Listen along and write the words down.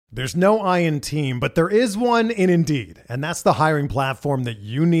There's no I in team, but there is one in Indeed, and that's the hiring platform that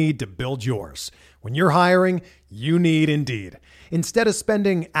you need to build yours. When you're hiring, you need Indeed. Instead of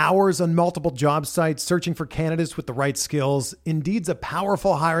spending hours on multiple job sites searching for candidates with the right skills, Indeed's a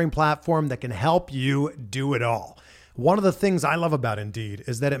powerful hiring platform that can help you do it all. One of the things I love about Indeed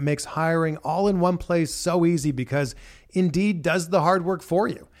is that it makes hiring all in one place so easy because Indeed does the hard work for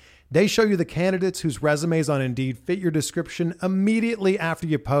you. They show you the candidates whose resumes on Indeed fit your description immediately after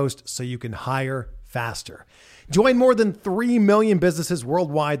you post so you can hire faster. Join more than 3 million businesses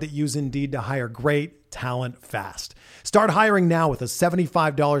worldwide that use Indeed to hire great talent fast. Start hiring now with a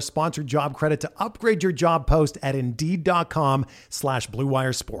 $75 sponsored job credit to upgrade your job post at Indeed.com/Blue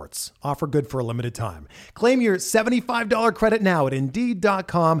Wire Sports. Offer good for a limited time. Claim your $75 credit now at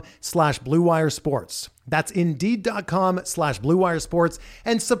Indeed.com/Blue Wire Sports. That's Indeed.com/Blue Wire Sports,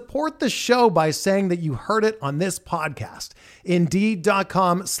 and support the show by saying that you heard it on this podcast.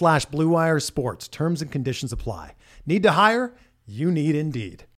 Indeed.com/Blue Wire Sports. Terms and conditions apply. Need to hire? You need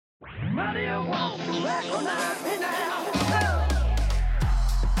Indeed.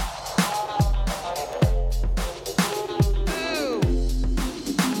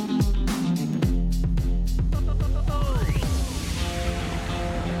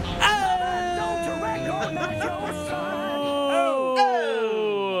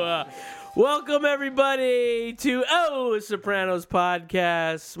 Welcome, everybody, to Sopranos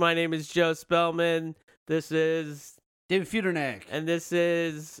Podcast. My name is Joe Spellman. This is David Feudernick. And this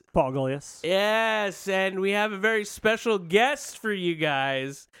is Paul Golias. Yes, and we have a very special guest for you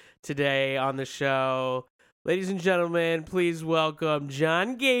guys today on the show. Ladies and gentlemen, please welcome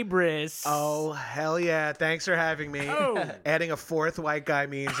John Gabrus. Oh, hell yeah. Thanks for having me. Oh. Adding a fourth white guy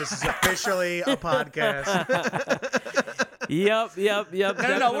means this is officially a podcast. Yep.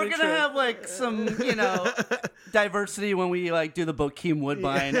 No, we're going to have like some, diversity when we like do the Bokeem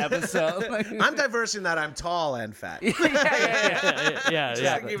Woodbine episode. I'm diverse in that I'm tall and fat. Yeah.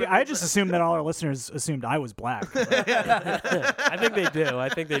 I just assumed that all our listeners assumed I was black. I think they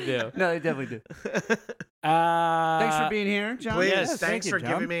do. No, they definitely do. Thanks for being here, John. Please, Yes, thanks for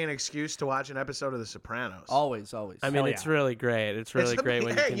John. giving me an excuse to watch an episode of The Sopranos. Always. I mean, it's really great. It's really great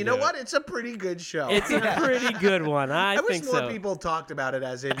when you Hey, can you know do what? it. It's a pretty good show. It's a pretty good one. I wish think more so. people talked about it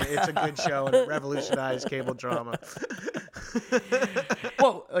as in it's a good show and it revolutionized cable drama.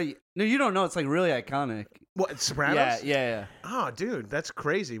 Well, no, you don't know. It's like really iconic. What, Sopranos? Yeah. Oh, dude, that's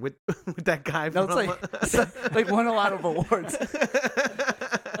crazy. With that guy No, from... it's like won a lot of awards.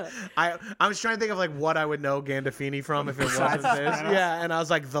 I was trying to think of like what I would know Gandolfini from if it wasn't this. Yeah, and I was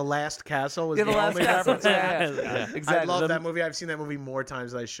like, The Last Castle was Yeah, the The Last only Castle. reference. Yeah, exactly. I love that movie. I've seen that movie more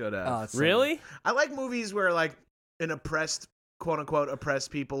times than I should have. Oh, it's so Really? I like movies where like an oppressed, quote unquote,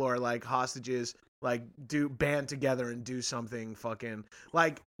 oppressed people or like hostages like band together and do something fucking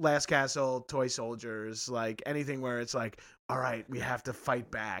like Last Castle, Toy Soldiers, like anything where it's like, all right, we have to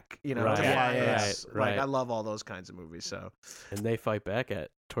fight back, to Right. find us. Right. Like I love all those kinds of movies. So, And they fight back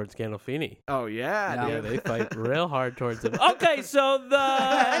towards Gandolfini. oh yeah, Yeah, dude. they fight real hard towards him. Okay, so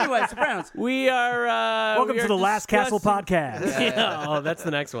Anyway, Sopranos. we are Welcome to the Last Castle podcast. Yeah. Oh, that's the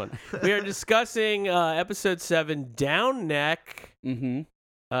next one. We are discussing episode 7, Down Neck. Mm-hmm.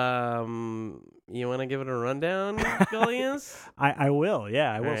 You want to give it a rundown, Gullians? I will.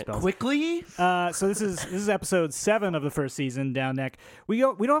 Yeah, I will. All right. Spells. Quickly. So this is episode 7 of the first season, Down Neck. We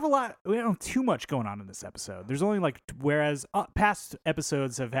don't have too much going on in this episode. There's only whereas past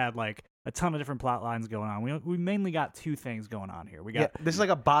episodes have had like a ton of different plot lines going on. We mainly got 2 things going on here. We got This is like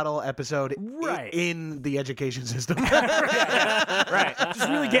a bottle episode Right. in the education system. right, just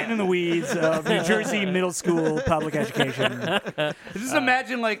really getting in the weeds of New Jersey middle school public education. Just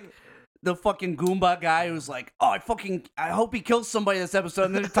imagine like the fucking Goomba guy who's like, I hope he kills somebody this episode,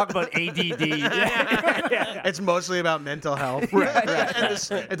 and then they talk about ADD. It's mostly about mental health,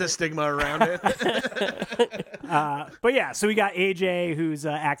 and the stigma around it. But yeah, so we got AJ who's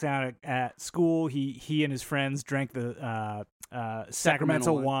acting out at school. He and his friends drank the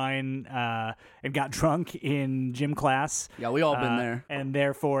Sacramento wine and got drunk in gym class. Yeah, we all been there. And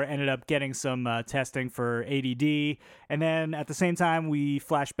therefore ended up getting some testing for ADD. And then at the same time, we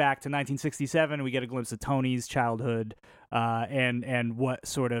flash back to 1967. We get a glimpse of Tony's childhood and what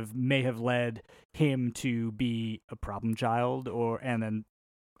sort of may have led him to be a problem child and then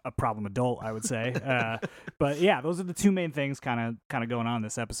a problem adult, I would say. But yeah, those are the 2 main things kind of going on in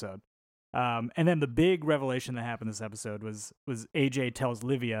this episode. And then the big revelation that happened this episode was AJ tells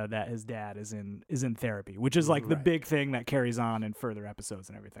Livia that his dad is in therapy, which is like the big thing that carries on in further episodes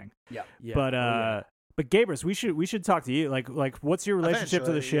and everything. Yeah. But But Gabrus, we should talk to you. Like what's your relationship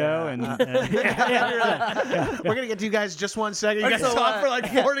to the Eventually, show? yeah. And We're gonna get to you guys just 1 second. You guys So, talk for like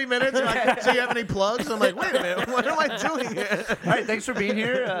 40 minutes. You're like, so you have any plugs? I'm like, wait a minute, what am I doing here? All right, thanks for being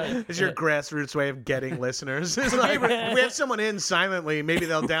here. This is your grassroots way of getting listeners. It's like, we have someone in silently. Maybe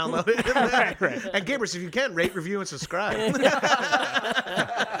they'll download it. right. And Gabrus, if you can, rate, review, and subscribe.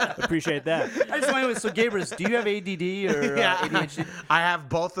 appreciate that. I just want to. So, Gabrus, do you have ADD or ADHD? I have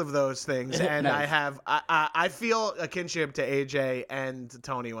both of those things, and Nice. I have I feel a kinship to AJ and to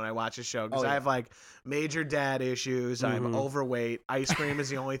Tony when I watch the show because Oh, yeah. I have like major dad issues. I'm overweight. Ice cream is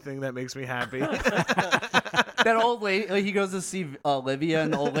the only thing that makes me happy. That old lady, like, he goes to see Olivia,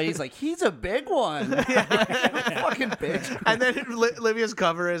 and the old lady's like, he's a big one. Fucking bitch. And then Livia's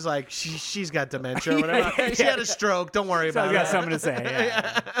cover is like she's got dementia or whatever. She had a stroke. Don't worry So about I've it. got something to say.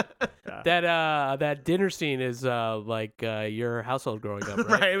 Yeah. That dinner scene is like your household growing up,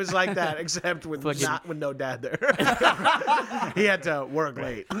 right? Right, it was like that, except with with no dad there. He had to work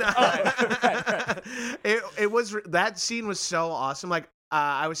late. It was that scene was so awesome. Like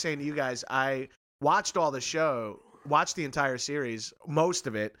I was saying to you guys, I watched all the show, watched the entire series, most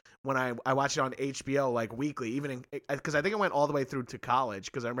of it when I watched it on HBO like weekly, even because I think I went all the way through to college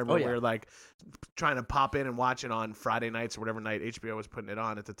because I remember we were like trying to pop in and watch it on Friday nights or whatever night HBO was putting it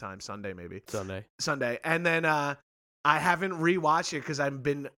on at the time, Sunday maybe. Sunday, and then I haven't rewatched it because I've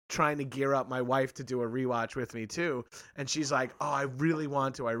been trying to gear up my wife to do a rewatch with me too, and she's like, "Oh, I really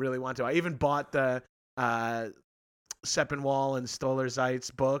want to. I even bought the Seppenwall and Stoller Zeit's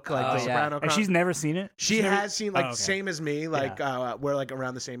book, like the Soprano. And she's never seen it. She has seen like okay. same as me, like we're like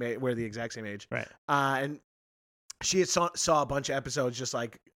around the same age, we're the exact same age, Right. And she had saw a bunch of episodes, just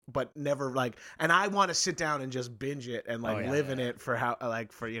like, but never like, and I want to sit down and just binge it and like live in it for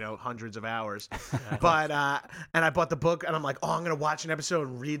hundreds of hours, but and I bought the book and I'm like, oh, I'm gonna watch an episode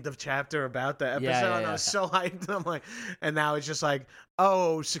and read the chapter about the episode, and I was so hyped. And I'm like, and now it's just like,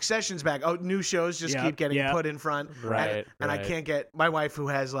 oh, Succession's back. Oh, new shows just keep getting put in front, Right, and I can't get my wife who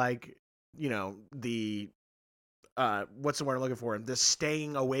has like, the what's the word I'm looking for? The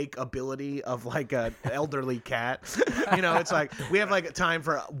staying awake ability of like a elderly cat. It's like we have like time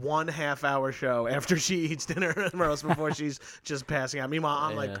for 1.5 hour show after she eats dinner before she's just passing out. Meanwhile,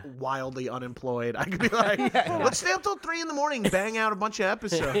 I'm like wildly unemployed. I could be like, let's stay up till 3 a.m, bang out a bunch of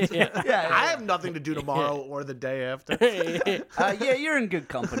episodes. I have nothing to do tomorrow or the day after. Yeah, you're in good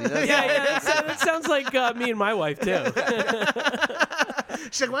company. That sounds like me and my wife too.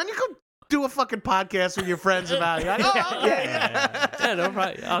 She's like, why don't you go do a fucking podcast with your friends about it? Like, Yeah, no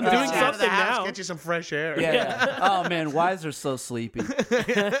problem. I'm doing Get you out of the something house, now. Get you some fresh air. Yeah. Oh man, wives are so sleepy.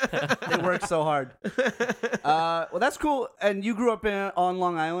 They work so hard. Well, that's cool. And you grew up on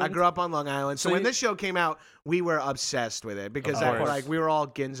Long Island. I grew up on Long Island. So when this show came out, we were obsessed with it because we were all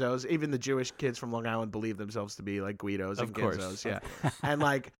Ginzos. Even the Jewish kids from Long Island believed themselves to be like Guidos and Ginzos. Yeah. And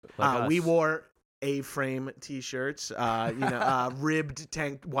like we wore A-frame T-shirts, ribbed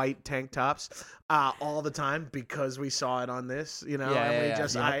white tank tops all the time because we saw it on this,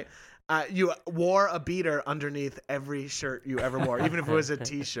 you wore a beater underneath every shirt you ever wore, even if it was a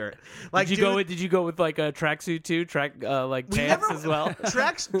T-shirt. Like, did you go with like a tracksuit too? Pants as well?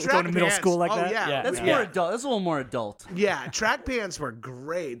 Track Going to middle pants. school like that? Yeah. That's more adult. That's a little more adult. Yeah, track pants were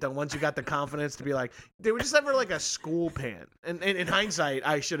great. The ones you got the confidence to be like, they were just never like a school pant. And in hindsight,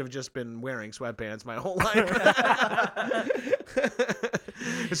 I should have just been wearing sweatpants my whole life.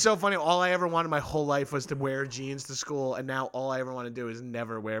 It's so funny. All I ever wanted my whole life was to wear jeans to school, and now all I ever want to do is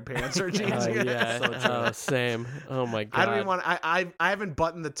never wear pants or jeans again. Same. Oh my god. I don't even want. I haven't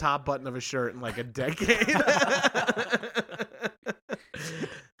buttoned the top button of a shirt in like a decade.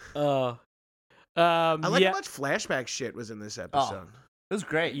 I like how much flashback shit was in this episode. It was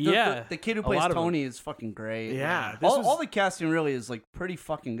great. Yeah. The kid who plays Tony is fucking great. Yeah. All the casting really is like pretty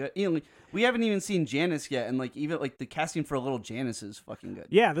fucking good. We haven't even seen Janice yet, and like even like the casting for little Janice is fucking good.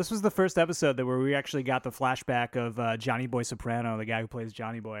 Yeah, this was the first episode where we actually got the flashback of Johnny Boy Soprano, the guy who plays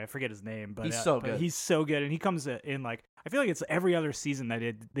Johnny Boy. I forget his name, but he's so but good. He's so good, and he comes in like, I feel like it's every other season that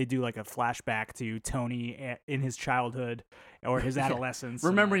they do like a flashback to Tony in his childhood or his adolescence.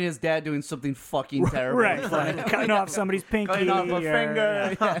 Remembering his dad doing something fucking terrible. Right, like cutting off somebody's pinky. Cutting off a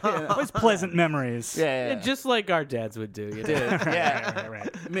finger. Always pleasant memories. Yeah. Just like our dads would do. Right.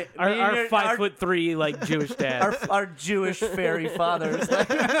 Our 5'3" like Jewish dad. Our Jewish fairy fathers.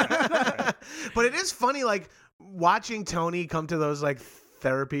 But it is funny, like watching Tony come to those like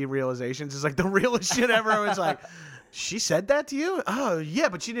therapy realizations is like the realest shit ever. I was like, she said that to you? Oh yeah,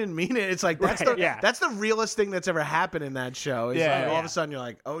 but she didn't mean it. It's like that's that's the realest thing that's ever happened in that show. It's like all of a sudden you're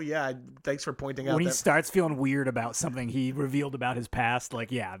like, oh yeah, thanks for pointing out. When he starts feeling weird about something he revealed about his past, like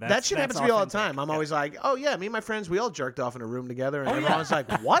that shit happens to me all the time. I'm always like, oh yeah, me and my friends, we all jerked off in a room together, and everyone's like,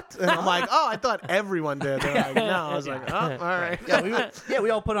 what? And I'm like, oh, I thought everyone did. They're like, no. I was like, oh, all right. We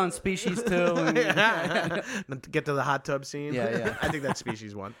all put on Species too. And, Get to the hot tub scene. Yeah. I think that's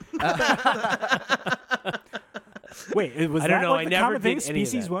Species 1. Wait, was I that don't know. like I the never common thing? did any of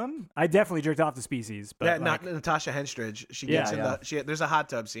Species that. 1? I definitely jerked off to Species, but Yeah, like, not Natasha Henstridge. She gets in there's a hot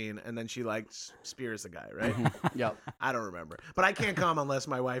tub scene, and then she like spears the guy, right? Yep. I don't remember, but I can't come unless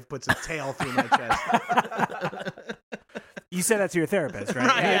my wife puts a tail through my chest. you said that to your therapist, right?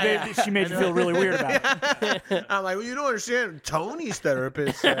 Right, She made you feel really weird about it. I'm like, well, you don't understand. Tony's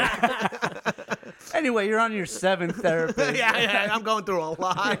therapist said. Anyway, you're on your 7th therapist. yeah, I'm going through a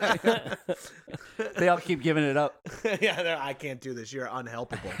lot. They all keep giving it up. I can't do this. You're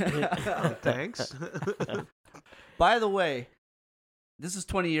unhelpable. Thanks. By the way, this is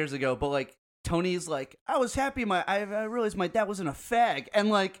 20 years ago, but like Tony's like, I was happy I realized my dad wasn't a fag, and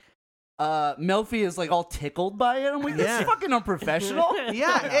like Melfi is like all tickled by it. I'm like, this is fucking unprofessional.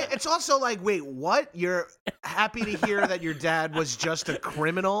 It's also like, wait, what? You're happy to hear that your dad was just a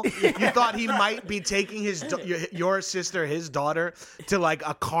criminal? You thought he might be taking your sister, his daughter, to like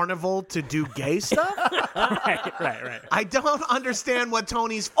a carnival to do gay stuff? Right. I don't understand what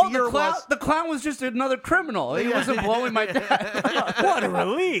Tony's fear was. The clown was just another criminal. He wasn't blowing my dad. What a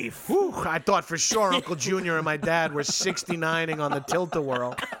relief. Whew, I thought for sure Uncle Junior and my dad were 69ing on the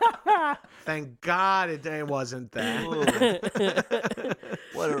Tilt-A-Whirl. Thank God it wasn't that.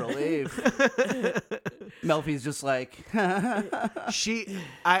 What a relief. Melfi's just like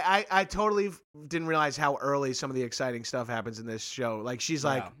I totally didn't realize how early some of the exciting stuff happens in this show. Like she's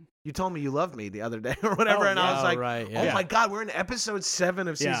like, you told me you loved me the other day or whatever, and I was like, oh my God, we're in episode 7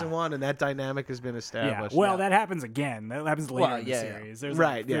 of season 1, and that dynamic has been established. Well, that happens again. That happens later in the series. There's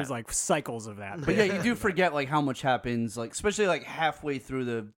there's like cycles of that. But you do forget like how much happens, like especially like halfway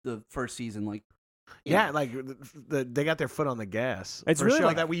through the first season, like. Like they got their foot on the gas. It's for really a show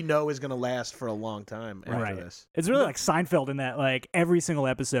like, that we know is going to last for a long time after this. It's really like Seinfeld in that like every single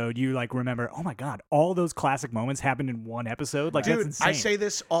episode you like remember, oh my God, all those classic moments happened in one episode. Like, dude, that's insane. I say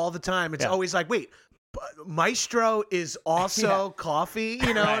this all the time. It's always like, wait, Maestro is also coffee,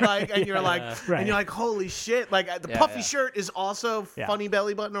 you know, and you're like, and you're like, holy shit, like the puffy shirt is also funny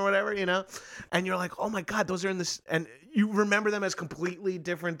belly button or whatever, you know, and you're like, oh my God, those are in this, and you remember them as completely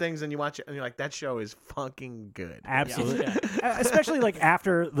different things, and you watch it, and you're like, that show is fucking good. Absolutely, especially like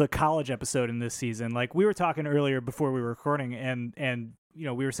after the college episode in this season. Like we were talking earlier before we were recording, and you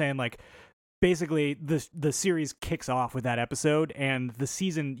know we were saying like. Basically, the series kicks off with that episode, and the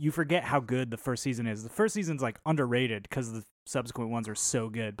season, you forget how good the first season is. The first season's like underrated because the subsequent ones are so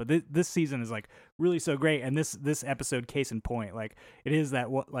good, but this season is like really so great. And this episode, case in point, like it is that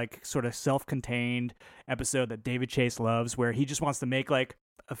like sort of self-contained episode that David Chase loves, where he just wants to make like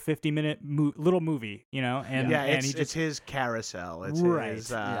a 50-minute little movie, you know, and it's his carousel. It's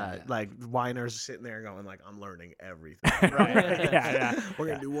his like Weiner's sitting there going like, I'm learning everything. We're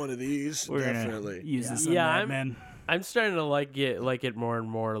gonna do one of these. We're definitely gonna use this. Man. I'm starting to like it more and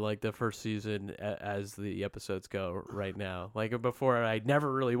more, like the first season as the episodes go right now. Like before, I never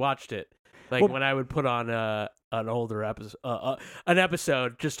really watched it. Like when I would put on an older episode, an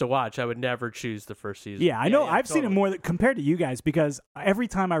episode just to watch, I would never choose the first season. Yeah, I know. I've seen it more compared to you guys because every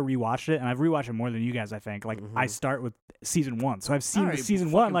time I rewatched it, and I've rewatched it more than you guys, I think. Like I start with season 1, so I've seen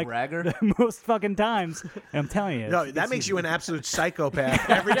season 1 like the most fucking times. And I'm telling you, no, that makes you an absolute psychopath.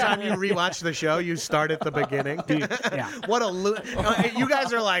 Every time you rewatch the show, you start at the beginning. Dude, what a you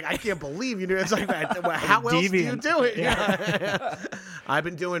guys are like, I can't believe you do it. It's like, how else do you do it? I've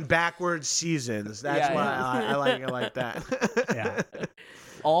been doing backwards seasons. That's why I like it like that.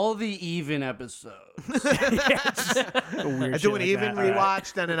 All the even episodes. I do an even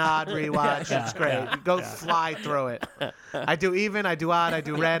rewatch, then an odd rewatch. It's great. You go fly through it. I do even, I do odd, I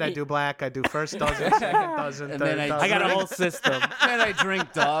do red, I do black, I do first dozen, second dozen, and third then dozen. I got a whole system. And I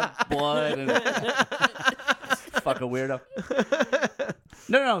drink dog blood and fuck a weirdo.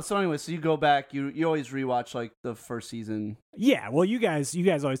 No. So anyway, so you go back. You always rewatch like the first season Yeah, well, you guys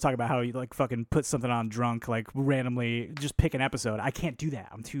always talk about how you like fucking put something on drunk, like randomly just pick an episode. I can't do that.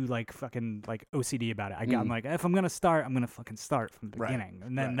 I'm too like fucking like OCD about it. I'm like, if I'm gonna start, I'm gonna fucking start from the beginning,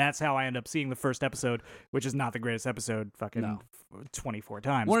 and then that's how I end up seeing the first episode, which is not the greatest episode, fucking 24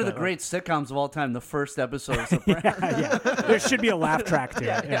 times. One of the great sitcoms of all time. The first episode of Sopranos. yeah. There should be a laugh track to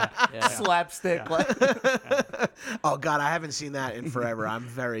it. Yeah. Slapstick. Oh God, I haven't seen that in forever. I'm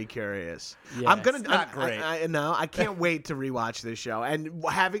very curious. Yeah, I'm gonna. it's not great. I can't wait to rewatch this show, and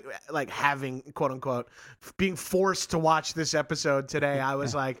having quote unquote being forced to watch this episode today. I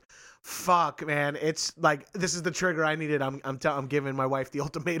was like, fuck, man, it's like this is the trigger I needed. I'm giving my wife the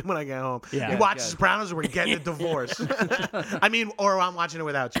ultimatum when I get home. Yeah. You watch Sopranos, or we're getting a divorce. I mean, or I'm watching it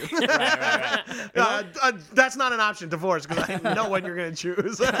without you. That's not an option, divorce, because I know what you're gonna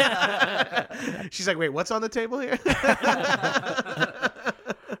choose. She's like, wait, what's on the table here?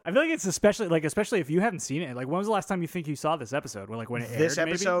 I feel like it's especially if you haven't seen it. Like, when was the last time you think you saw this episode? Or like when it aired? This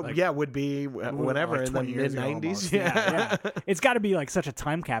episode, maybe? Like, would be whenever like in the 20 years ago mid-90s. almost. Yeah. It's got to be like such a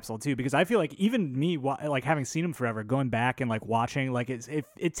time capsule too, because I feel like even me, like having seen him forever, going back and like watching, like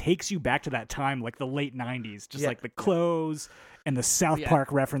it takes you back to that time, like the late '90s, just like the clothes and the South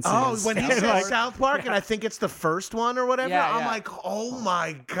Park references. Oh, when he said like, South Park, and I think it's the first one or whatever, Yeah, I'm yeah. like, oh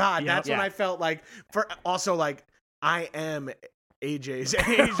my God. That's when I felt like, I am AJ's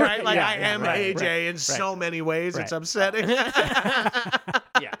age, right? Like, I am AJ in so many ways. It's upsetting.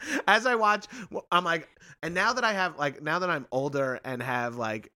 As I watch, I'm like, and now that I'm older and have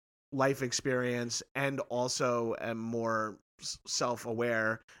like life experience and also am more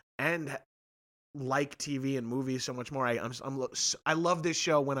self-aware and like TV and movies so much more, I love this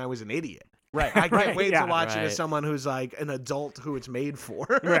show when I was an idiot. Right. I can't wait to watch it Right. as someone who's like an adult who it's made for.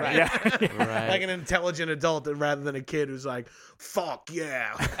 Right. Like an intelligent adult rather than a kid who's like, fuck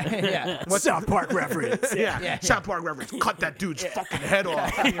yeah. Yeah. What's South Park reference? Yeah. South Park reference. Cut that dude's fucking head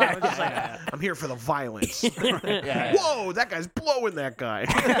off. You know, just like, I'm here for the violence. Whoa, that guy's blowing that guy.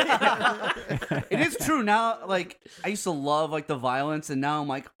 It is true now. Like, I used to love like the violence, and now I'm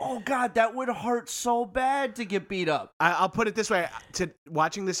like, oh God, that would hurt so bad to get beat up. I'll put it this way: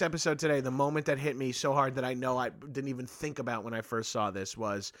 watching this episode today, the moment that hit me so hard that I know I didn't even think about when I first saw this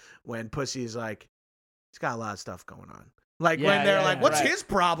was when Pussy's like, he's got a lot of stuff going on. Like when they're like, what's his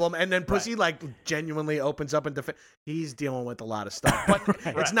problem? And then Pussy like genuinely opens up and he's dealing with a lot of stuff. But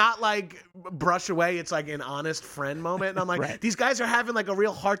it's not like brush away. It's like an honest friend moment. And I'm like, these guys are having like a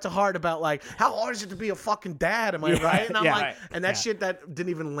real heart to heart about like, how hard is it to be a fucking dad? Am I right? And I'm like, and that shit that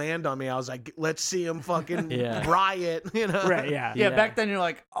didn't even land on me. I was like, let's see him fucking riot, you know? Right, Yeah, back then you're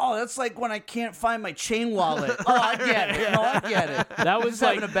like, oh, that's like when I can't find my chain wallet. Oh, I get it. No, I get it. That was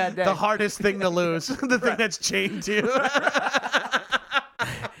like having a bad day. The hardest thing to lose. The thing that's chained to you.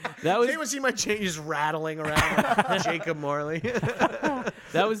 that was You ever see my chain just rattling around like Jacob Morley?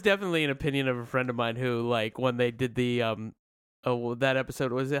 that was definitely an opinion of a friend of mine who, like, when they did the that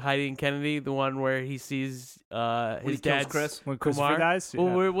episode, was it Heidi and Kennedy, the one where he sees his dad's Chris? When Christopher Kumar? dies?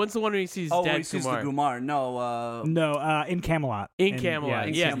 Well, what's the one where he sees Oh, dad he sees Kumar? the Gumar. No, No, in Camelot. In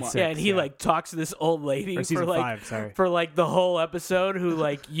Camelot, yeah, Camelot. and he like talks to this old lady Or for season like 5, sorry. for like the whole episode, who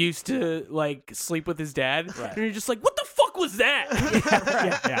like used to like sleep with his dad, and you're just like, what the fuck was that?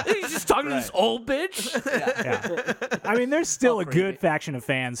 Yeah. And he's just talking to this old bitch. I mean, there's still a good faction of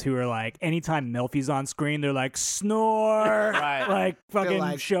fans who are like, anytime Melfi's on screen, they're like, snore, like fucking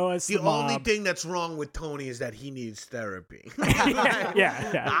like, show us the the only mob. thing that's wrong with Tony is that he needs therapy.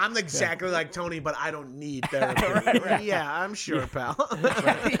 yeah. I'm exactly like Tony, but I don't need therapy. Yeah, I'm sure, pal.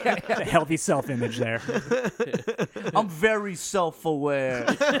 It's a healthy self-image there. I'm very self-aware.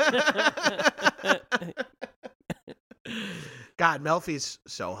 God, Melfi's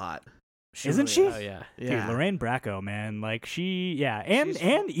so hot. Isn't she? Oh yeah. Dude, Lorraine Bracco, man, like and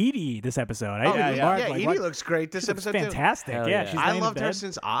Edie this episode. Edie looks great this episode fantastic. Hell Yeah, yeah. she's too. I laying in loved her bed.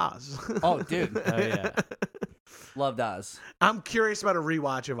 since Oz. Oh, dude. Oh yeah. Loved Oz. I'm curious about a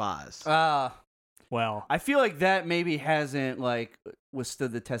rewatch of Oz. Well, I feel like that maybe hasn't like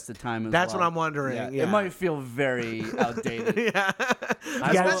withstood the test of time as That's well. what I'm wondering. Yeah. It might feel very outdated. Yeah.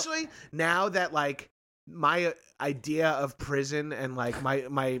 Especially now that like my idea of prison and like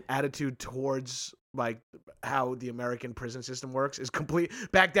my attitude towards like how the American prison system works is complete.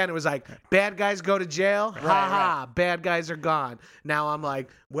 Back then it was like bad guys go to jail, ha, bad guys are gone. Now I'm like,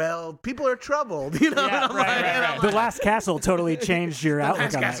 well, people are troubled, you know. Yeah, and I'm like, and I'm The like, Last Castle totally changed your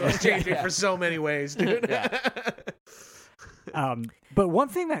outlook Last on Castle that. is changing for so many ways, dude. But one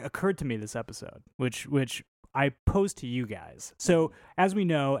thing that occurred to me this episode, which I posed to you guys. So as we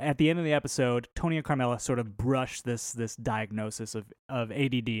know, at the end of the episode, Tony and Carmela sort of brush this diagnosis of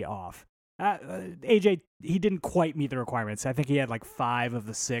ADD off. AJ, he didn't quite meet the requirements. I think he had like 5 of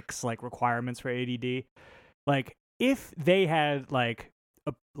the 6 like requirements for ADD. Like if they had like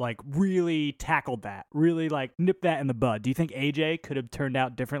really tackled that, really like nipped that in the bud, do you think AJ could have turned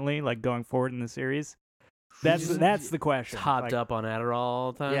out differently like going forward in the series? That's the question. Hopped up on Adderall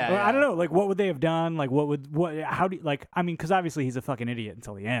all the time. Yeah. Well, I don't know. Like, what would they have done? Like, how do you, like? I mean, because obviously he's a fucking idiot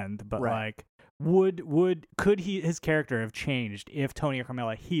until the end. But like, could his character have changed if Tony or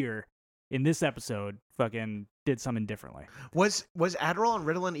Carmela here in this episode fucking did something differently? Was Adderall and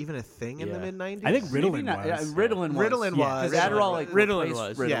Ritalin even a thing in the mid 90s? I think Ritalin was. Yeah, Ritalin was. Ritalin was. Because Adderall like Ritalin replaced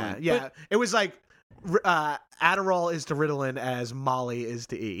was. Ritalin. Yeah. It was like Adderall is to Ritalin as Molly is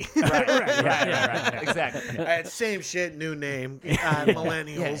to E. Right. Exactly. Same shit, new name.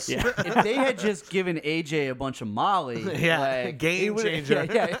 Millennials. If they had just given AJ a bunch of Molly, like, game changer.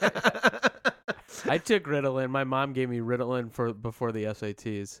 I took Ritalin. My mom gave me Ritalin before the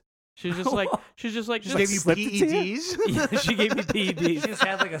SATs. She's just like, Just gave you PEDs? Yeah, she gave me She PEDs. just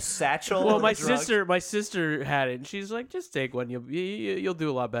had like a satchel. Well, of my drugs. sister had it, and she's like, just take one. You'll do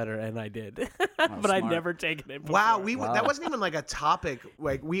a lot better, and I did. But I'd smart. never taken it before. Wow, that wasn't even like a topic.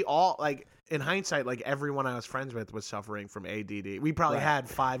 Like we all like in hindsight, like everyone I was friends with was suffering from ADD. We probably had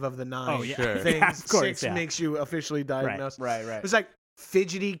 5 of the 9 Oh, yeah. Sure. things. Yeah, of course, 6 yeah. makes you officially diagnosed. Right. It was like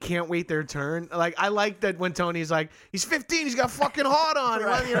fidgety, can't wait their turn. Like I like that when Tony's like, he's 15, he's got fucking hard on.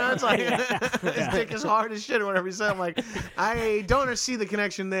 Right. You know, it's like his dick is hard as shit or whatever he said. I'm like, I don't see the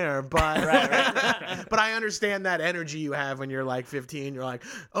connection there, but but I understand that energy you have when you're like 15. You're like,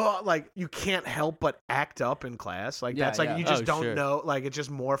 oh, like you can't help but act up in class. Like that's like you just don't know. Like it's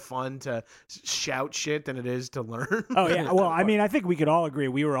just more fun to shout shit than it is to learn. Oh yeah. Well, I mean, I think we could all agree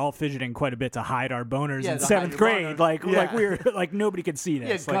we were all fidgeting quite a bit to hide our boners in to hide 7th your grade. boner. Like we were like nobody could see Yeah,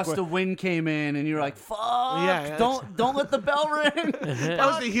 this. Like, gust of wind came in, and you're like, "Fuck! Yeah, don't let the bell ring." That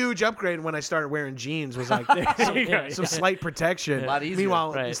was the huge upgrade when I started wearing jeans. Was like some slight protection. A lot easier.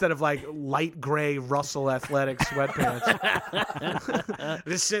 Meanwhile, Right. instead of like light gray Russell athletic sweatpants,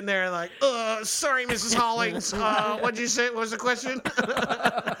 just sitting there like, sorry, Mrs. Hollings. What'd you say? What was the question?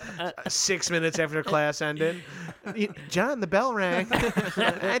 6 minutes after class ended, John, the bell rang.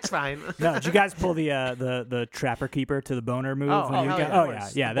 It's fine. No, did you guys pull the trapper keeper to the boner move? when you hell got, yeah. oh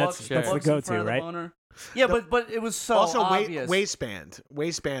yeah, that's the Books in go-to, front of the right? boner. Yeah, but it was so Also, obvious. waistband.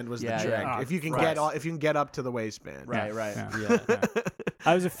 Waistband was the trick. yeah. If you can Right. if you can get up to the waistband. Right. Yeah.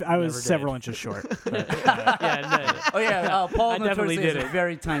 I was Never several did. inches short. Yeah, Oh yeah, Paul I definitely notoriously has did a it.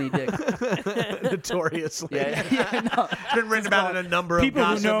 very tiny dick. Notoriously. No, It's been written about in a number of People who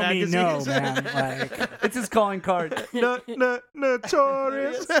gossip know me know, magazines. man. Like, it's his calling card.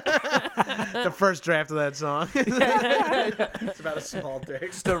 Notorious. The first draft of that song. It's about a small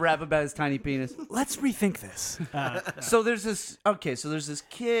dick. Just to rap about his tiny penis. let's rethink this. So there's this. Okay, so there's this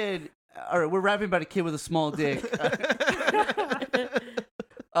kid. All right, we're rapping about a kid with a small dick.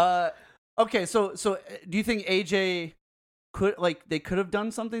 Okay, so do you think AJ they could have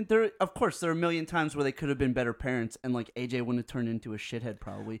done something? Of course, there are a million times where they could have been better parents, and like AJ wouldn't have turned into a shithead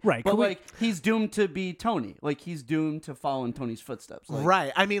probably. Right, But could we- like he's doomed to be Tony. Like he's doomed to follow in Tony's footsteps. Like,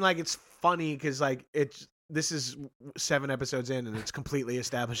 Right. I mean, like, it's funny because, like, this is 7 episodes in, and it's completely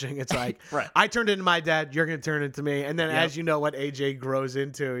establishing. It's like, Right. I turned into my dad, you're going to turn into me. And then Yep. as you know what AJ grows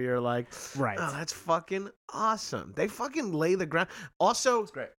into, you're like, Right. oh, that's fucking awesome. They fucking lay the ground. Also,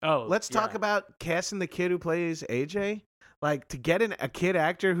 It's great. Oh, let's talk yeah. about casting the kid who plays AJ. Like, to get a kid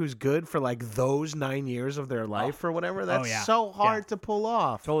actor who's good for, like, those 9 years of their life or whatever, that's yeah. so hard to pull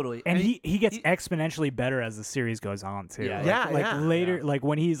off. Totally. And he gets exponentially better as the series goes on too. Yeah, Later, like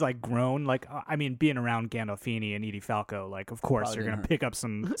when he's like grown, like I mean, being around Gandolfini and Edie Falco, like of course Probably you're gonna didn't pick up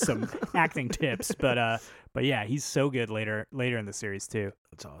some acting tips. But yeah, he's so good later in the series too.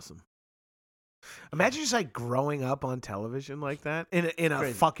 That's awesome. Imagine just like growing up on television like that in a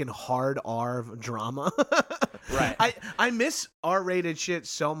Crazy. fucking hard R drama. Right. I miss R-rated shit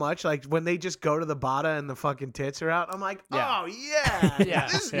so much. Like when they just go to the bada and the fucking tits are out. I'm like, Yeah. oh yeah, Yeah.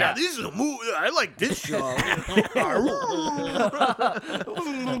 This, Yeah. Now this is a movie. I like this show.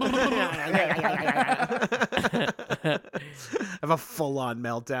 Have a full-on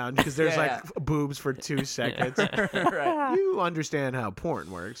meltdown because there's Yeah, boobs for 2 seconds. right. You understand how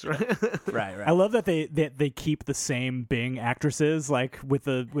porn works, right? Right. I love that they keep the same Bing actresses like with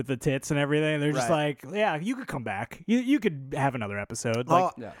the tits and everything. They're just Right. like, yeah, you could come back. You could have another episode. Oh,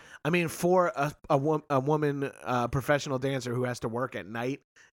 Like, Yeah. I mean, for a woman professional dancer who has to work at night,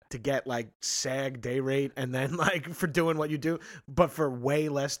 to get like SAG day rate and then like for doing what you do, but for way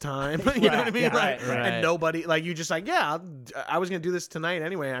less time. You know what I mean? Yeah, Like, right. and nobody like you just like, yeah, I was gonna do this tonight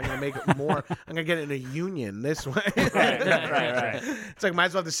anyway. I'm gonna make it more. I'm gonna get in a union this way. Right. It's like might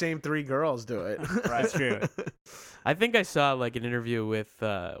as well have the same 3 girls do it. That's true. I think I saw like an interview with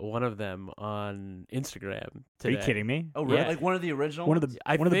one of them on Instagram Are you today. kidding me? Oh, really? Yeah. Like one of the original? One of the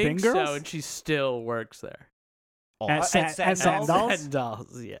I one of the think Bing girls so, and she still works there. at Sandals?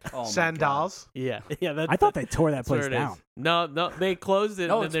 Sandals, yeah. Oh my Sandals. Yeah. That's I thought they tore that that's where place it is. down. No, they closed it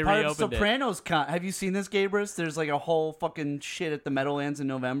No, and it's then they part of reopened it. Sopranos con. Have you seen this, Gabrus? There's like a whole fucking shit at the Meadowlands in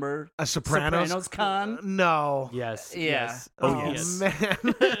November. A Sopranos con. No. Yes. Yeah. Yes. Oh yes. man.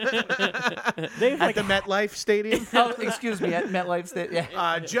 They've At the MetLife Stadium. Oh, excuse me, at MetLife State.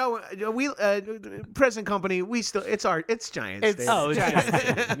 Yeah. Joe, we present company. We still it's Giants. It's- Stadium. Oh, it's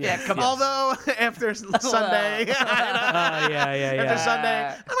Giants. Yeah, come on. Although after Sunday, yeah. after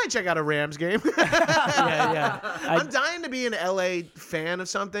Sunday, I might check out a Rams game. Yeah. I'm dying to be an LA fan of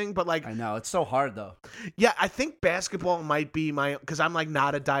something, but like, I know it's so hard though. yeah, I think basketball might be my because I'm like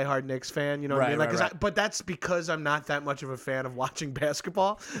not a diehard Knicks fan. You know what I mean? Right, Like, right. but that's because I'm not that much of a fan of watching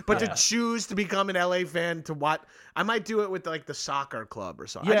basketball. But to choose to become an LA fan to watch, I might do it with like the soccer club or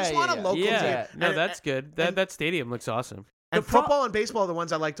something. I Yeah, just want a yeah. local Yeah. team. No, And- that's good. That stadium looks awesome. And The pro- football and baseball are the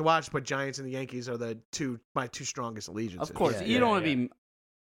ones I like to watch, but Giants and the Yankees are my two strongest allegiances. Of course, Yeah, you yeah, don't want to yeah. be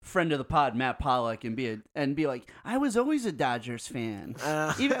friend of the pod, Matt Pollock, and be like, I was always a Dodgers fan,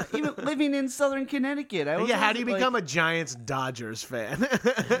 even living in Southern Connecticut. I was Yeah, how always, do you like, become a Giants Dodgers fan?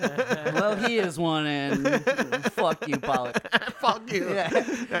 Well, he is one, and fuck you, Pollock. Fuck you. Yeah.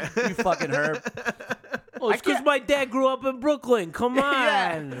 You fucking herb. Oh, it's because my dad grew up in Brooklyn. Come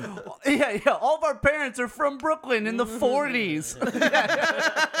on. Yeah. All of our parents are from Brooklyn in the 40s.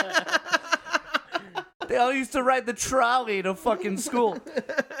 They all used to ride the trolley to fucking school.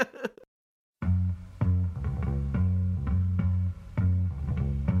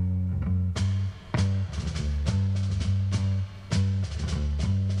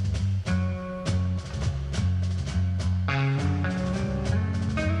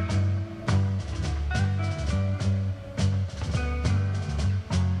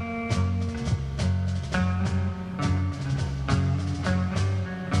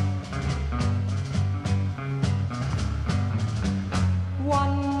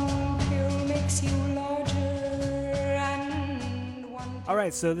 One pill makes you larger, and one. All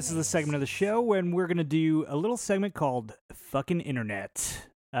right, so this is the segment of the show when we're going to do a little segment called Fucking Internet.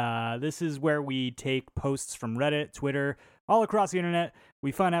 This is where we take posts from Reddit, Twitter, all across the internet.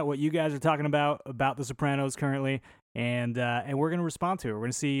 We find out what you guys are talking about The Sopranos currently, and we're going to respond to it. We're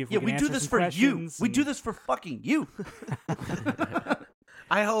going to see if we can we answer do this some for you. questions We and- do this for fucking you.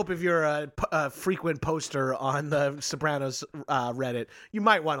 I hope if you're a frequent poster on the Sopranos Reddit, you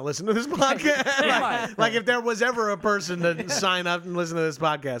might want to listen to this podcast. might. like if there was ever a person to sign up and listen to this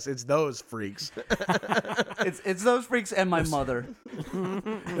podcast, it's those freaks. It's those freaks and my mother.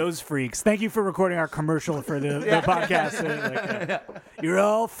 Those freaks. Thank you for recording our commercial for the podcast. You're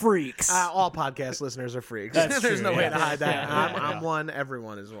all freaks. All podcast listeners are freaks. That's There's true, no way yeah. to hide that. Yeah, I'm one.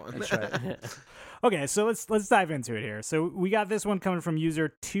 Everyone is one. That's right. Okay, so let's dive into it here. So we got this one coming from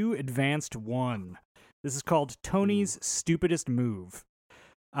user 2advanced1. This is called Tony's Stupidest Move.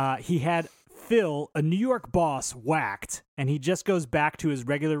 He had Phil, a New York boss, whacked, and he just goes back to his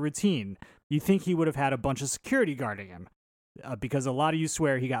regular routine. You think he would have had a bunch of security guarding him, because a lot of you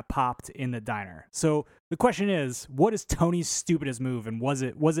swear he got popped in the diner. So the question is, what is Tony's stupidest move, and was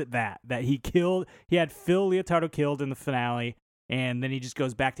it that he had Phil Leotardo killed in the finale, and then he just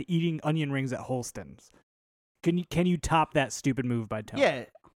goes back to eating onion rings at Holston's? Can you top that stupid move by Tony? Yeah.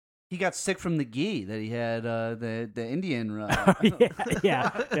 He got sick from the ghee that he had, the Indian.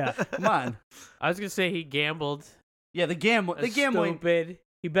 yeah. Come on. I was gonna say he gambled. Yeah, the gambling. Stupid.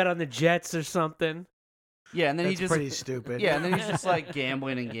 He bet on the Jets or something. Yeah, and then That's he just pretty stupid. Yeah, and then he's just like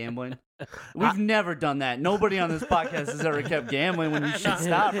gambling and gambling. We've never done that. Nobody on this podcast has ever kept gambling when you should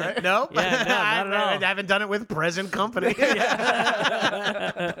stop, right? Nope. Yeah, no, not at all. I haven't done it with present company.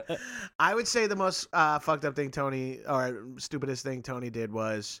 I would say the most fucked up thing stupidest thing Tony did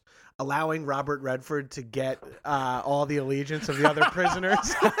was allowing Robert Redford to get all the allegiance of the other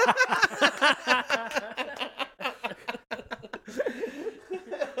prisoners.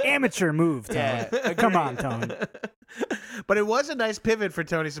 Amateur move, Tony. Yeah, Come on, Tony. But it was a nice pivot for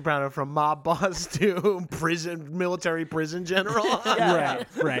Tony Soprano from mob boss to military prison general.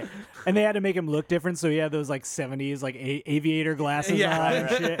 Right. And they had to make him look different, so he had those like 70s like aviator glasses Yeah, on right, and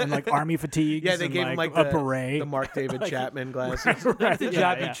shit, and like army fatigues. Yeah, they and, gave him like a the beret. the Mark David Chapman glasses. Right, The yeah,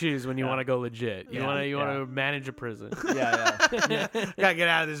 job yeah. you choose when you want to go legit. You want to manage a prison. Yeah. Gotta get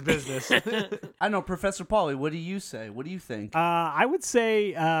out of this business. I know, Professor Pauly. What do you say? What do you think? I would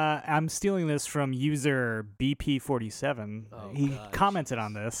say I'm stealing this from user BP47. He commented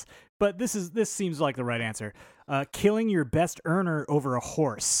on this, but this seems like the right answer. Killing your best earner over a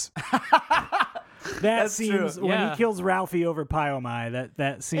horse. That seems true. when he kills Ralphie over Pyomai.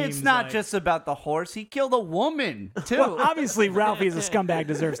 That seems. It's not like, just about the horse. He killed a woman too. Well, obviously Ralphie is a scumbag,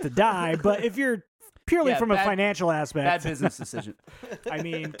 deserves to die. But if you're purely Yeah, from a financial aspect, Bad business decision. I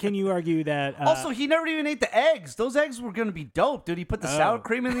mean, can you argue that? Also, he never even ate the eggs. Those eggs were gonna be dope, dude. He put the sour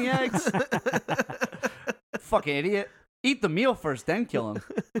cream in the eggs. Fucking idiot. Eat the meal first, then kill him.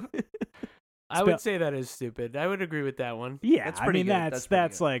 I would say that is stupid. I would agree with that one. yeah, That's I pretty mean good. that's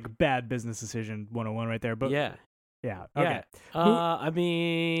That's pretty like bad business decision 101 right there. But Yeah. yeah, okay. I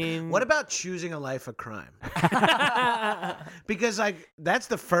mean, What about choosing a life of crime? Because like that's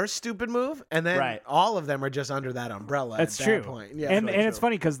the first stupid move, and then Right. all of them are just under that umbrella. That's at true. That point. Yeah, and that's it's true.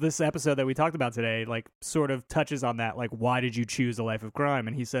 funny because this episode that we talked about today, like, sort of touches on that. Like, why did you choose a life of crime?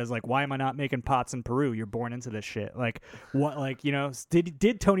 And he says, like, why am I not making pots in Peru? You're born into this shit. Like, what? Like, you know,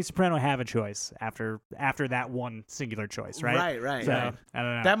 did Tony Soprano have a choice after that one singular choice? Right. Right. So right. I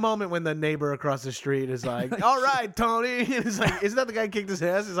don't know. That moment when the neighbor across the street is like, "All right, Tony," it's like, "Isn't that the guy who kicked his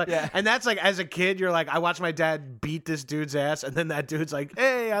ass?" It's like, and that's like, as a kid, you're like, "I watched my dad beat this dude's ass," and then that dude's like,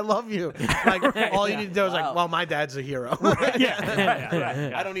 "Hey, I love you." Like, all you need to do is like, "Well, my dad's a hero."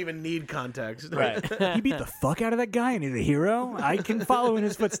 yeah. I don't even need context. Right. He beat the fuck out of that guy and he's a hero. I can follow in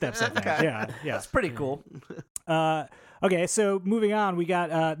his footsteps, I think. Yeah. That's pretty cool. Okay, so moving on, we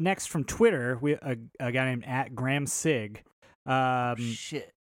got next from Twitter, a guy named @GrahamSig.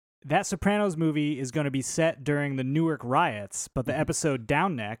 Shit. That Sopranos movie is going to be set during the Newark riots, but the episode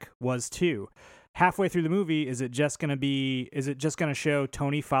Down Neck was too. Halfway through the movie, is it just going to show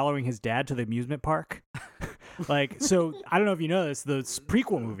Tony following his dad to the amusement park? Like, so I don't know if you know this, the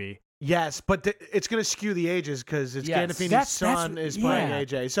prequel movie. Yes, but it's going to skew the ages because it's Yes. Gandolfini's son is playing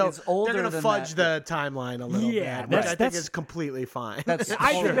AJ. So It's older they're going to than fudge that. the timeline a little Yeah, bit, which I think that's- is completely fine. That's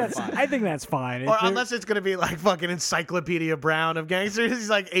I think that's fine. Or unless it's going to be like fucking Encyclopedia Brown of gangsters. He's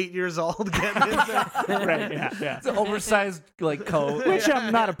like 8 years old getting into right, yeah. It's an oversized like coat. Which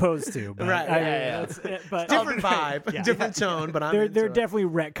I'm not opposed to. But Right, yeah. But different vibe, Yeah. different tone, but I'm they're into it. definitely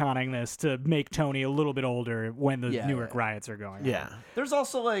retconning this to make Tony a little bit older when the Yeah, Newark yeah. riots are going on. Yeah. There's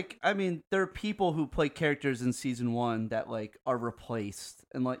also like, I mean, there are people who play characters in season 1 that like are replaced,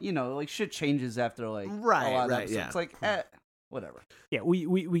 and like, you know, like shit changes after like Right, a lot of right, episodes. yeah. It's like whatever. Yeah,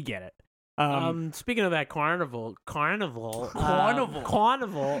 we get it. Speaking of that carnival. Carnival.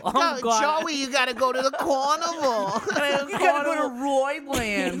 Oh, Oh, God. Joey, you got to go to the carnival. You gotta go to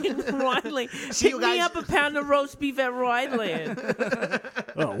Royland. Roidland. See Pick you me guys- up a pound of roast beef at Roidland.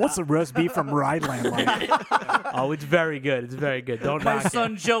 Oh, what's the roast beef from Rideland like? Oh, it's very good. It's very good. Don't My knock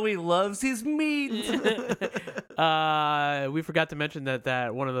son Joey loves his meat. it. We forgot to mention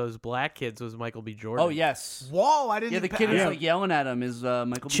that one of those black kids was Michael B. Jordan. Oh yes. Whoa, I didn't Yeah, the kid who's Yeah. like yelling at him is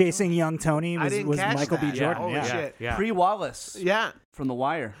Michael B. Chasing Young Tony I was, didn't was catch Michael B. that. Jordan. Holy Yeah. shit. Yeah. Pre-Wallace Yeah. from The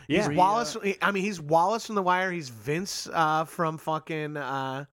Wire. Yeah. He's Wallace. I mean, he's Wallace from The Wire. He's Vince from fucking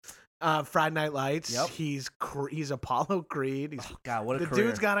Friday Night Lights. Yep. He's Apollo Creed. He's, God, what a the career.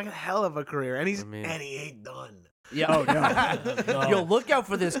 dude's got a hell of a career, and I mean- he ain't done. Yeah. Oh, no. Yo, look out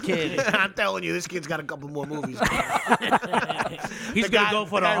for this kid. I'm telling you, this kid's got a couple more movies. He's going to go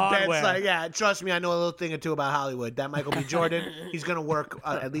for the guy Ben's hardware. like, yeah, trust me, I know a little thing or two about Hollywood. That Michael B. Jordan, he's gonna work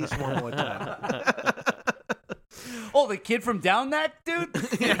at least one more time. Oh, the kid from Down Neck, dude.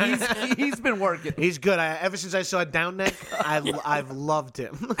 He's been working. He's good. Ever since I saw Down Neck, I've loved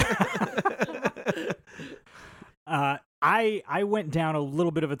him. I went down a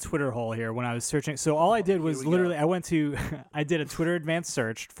little bit of a Twitter hole here when I was searching. So all I did was literally I did a Twitter advanced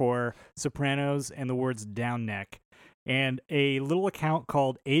search for Sopranos and the words Down Neck, and a little account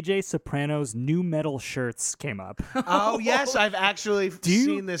called AJ Soprano's New Metal Shirts came up. Oh yes, I've actually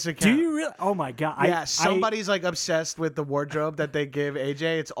seen this account. Do you really? Oh my god! Yeah, somebody's like obsessed with the wardrobe that they give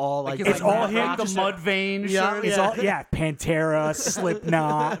AJ. It's all like It's all all him. the mud vein Yeah, shirt. It's all Pantera,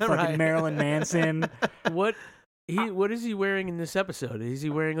 Slipknot, fucking Right. Marilyn Manson. What is he wearing in this episode? Is he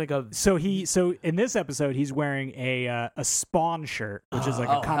wearing like a... So in this episode he's wearing a Spawn shirt, which is like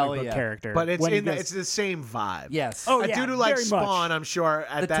a hell comic book yeah. character. but it's When he it's the same vibe. Yes. Oh, A yeah, dude who likes very much. Spawn, I'm sure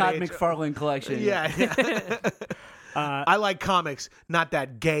at the that Todd age. McFarlane collection. Yeah. I like comics, not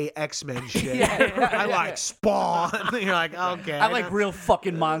that gay X-Men shit. I like Spawn. You're like, okay. I like real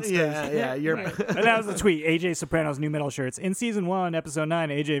fucking monsters. Yeah. You're. And that was the tweet. AJ Soprano's new metal shirts. In season 1, episode 9,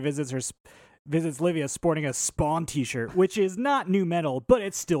 AJ visits Livia sporting a Spawn t-shirt, which is not new metal, but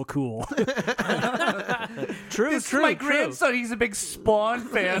it's still cool. True. This is my grandson. He's a big Spawn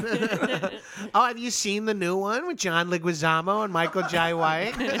fan. Oh, have you seen the new one with John Leguizamo and Michael J.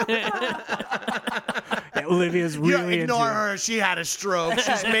 White? Olivia's really You ignore into her. She had a stroke.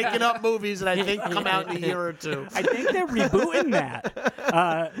 She's making up movies that I think come out in a year or two. I think they're rebooting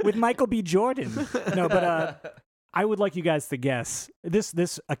that with Michael B. Jordan. No, but I would like you guys to guess.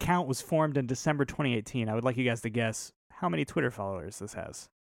 This account was formed in December 2018. I would like you guys to guess how many Twitter followers this has.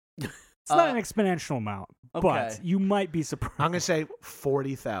 It's not an exponential amount, okay. but you might be surprised. I'm gonna say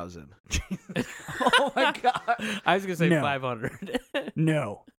 40,000. Oh my god. I was gonna say No. 500.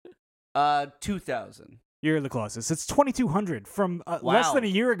 No. 2,000. You're the closest. It's 2,200 from less Wow. than a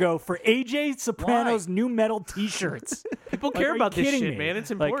year ago for AJ Soprano's new metal T-shirts. People Like, care are about you this kidding shit, me? man.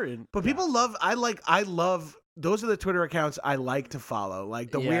 It's Like, important. But people love. I love. Those are the Twitter accounts I like to follow.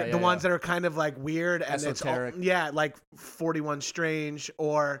 Like the weird, the ones that are kind of like weird and Esoteric. it's all, like 41 Strange,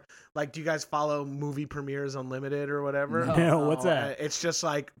 or like, do you guys follow Movie Premieres Unlimited or whatever? No, what's that? It's just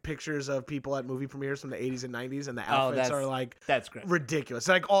like pictures of people at movie premieres from the 80s and 90s, and the outfits are like That's great. ridiculous.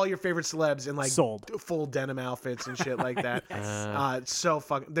 Like all your favorite celebs in like Sold. full denim outfits and shit like that. It's so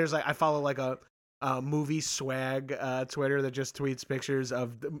fucking. There's like I follow like a movie swag Twitter that just tweets pictures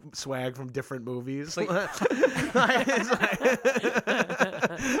of the swag from different movies. And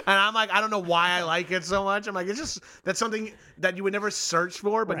I'm like, I don't know why I like it so much. I'm like, it's just that's something that you would never search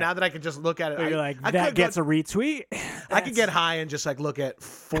for, but now that I can just look at it, You're like, that gets a retweet? I could get high and just like look at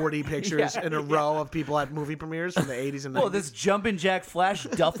 40 pictures in a row of people at movie premieres from the 80s and 90s. Oh, this Jumpin' Jack Flash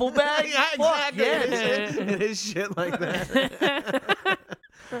duffel bag? Yeah, exactly. Fuck, It is shit like that.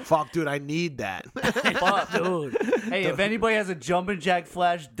 Fuck, dude, I need that. Fuck, dude. Hey, if anybody has a Jumpin' Jack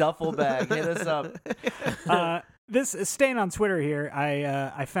Flash duffel bag, hit us up. This staying on Twitter here,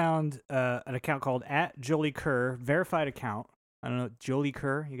 I found an account called @JolieKerr, verified account. I don't know, Jolie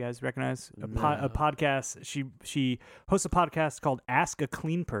Kerr, you guys recognize? A podcast. She hosts a podcast called Ask a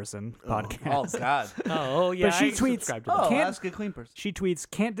Clean Person podcast. Oh, God. Oh yeah. But she I tweets, subscribe to that. Oh, Can't- ask a clean person. She tweets,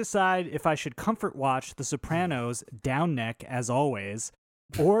 can't decide if I should comfort watch The Sopranos, Down Neck, as always,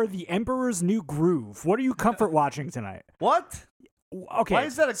 or The Emperor's New Groove. What are you comfort watching tonight? What? Okay. Why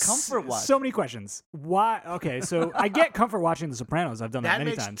is that a comfort watch? So many questions. Why? Okay, so I get comfort watching The Sopranos. I've done that That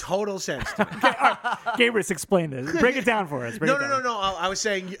many makes times. total sense to me. Gabrus, explain this. Break it down for us. Break No. it down. I was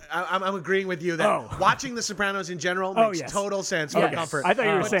saying, I'm agreeing with you that Oh. watching The Sopranos in general makes yes. total sense for Yes. comfort. I thought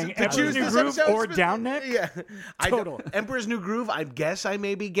you were But saying to Emperor's choose New this Groove episode or Down Neck? Yeah, Total. Emperor's New Groove. I guess I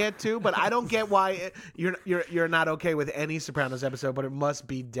maybe get to, but I don't get why you're not okay with any Sopranos episode, but it must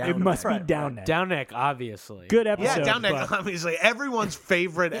be Down. It must Neck. be Down Neck. Down Neck, obviously. Good episode. Yeah, Down Neck, but- obviously. Everyone's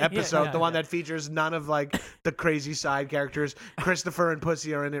favorite episode, yeah, the one that features none of like the crazy side characters. Christopher and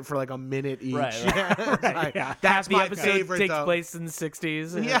Pussy are in it for like a minute each. Right. Yeah, it's like, yeah. That's The my episode favorite. takes though. place in the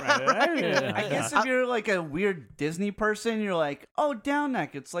 60s. Yeah, right. I guess if you're like a weird Disney person, you're like, oh, Down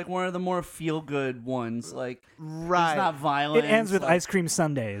Neck. It's like one of the more feel-good ones. Like, Right. it's not violent. It ends with like, ice cream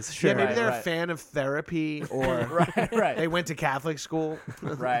sundaes. Sure. Yeah, maybe Right, they're a right. fan of therapy, or Right. they went to Catholic school.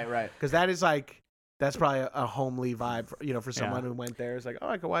 Right. Because that is like, that's probably a homely vibe, for someone who went there. It's like, oh,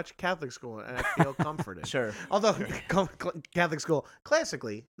 I could watch Catholic school and I feel comforted. Sure. Although Catholic school,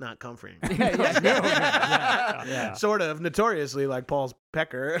 classically, not comforting. Yeah. Sort of, notoriously, like Paul's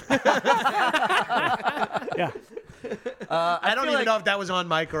pecker. Yeah. I don't even know if that was on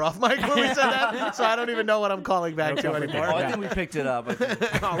mic or off mic when we said that, so I don't even know what I'm calling back to anymore. Oh, I think we picked it up. I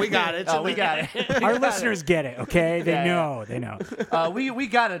think. Oh, we got it. Oh, we got it. Our listeners get it, okay? They Yeah, yeah. know. They know. We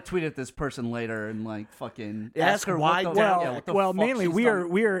gotta tweet at this person later and like fucking Ask ask her why what the, Down- yeah, what the Well, fuck mainly she's we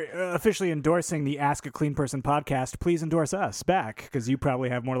done. are officially endorsing the Ask a Clean Person podcast. Please endorse us back because you probably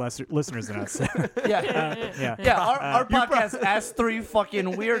have more listeners than us. Yeah. Yeah. Our podcast asks three fucking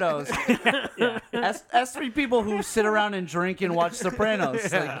weirdos. Ask three people who sit around and drink and watch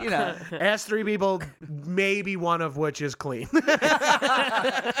Sopranos. Like, Ask three people, maybe one of which is clean.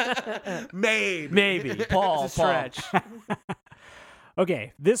 Maybe. Paul. It's a stretch.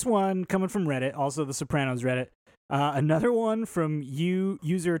 Okay, this one coming from Reddit, also the Sopranos Reddit. Another one from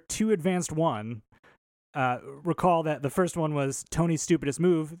user 2advanced1. Recall that the first one was Tony's stupidest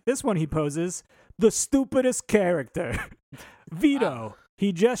move. This one he poses the stupidest character. Veto.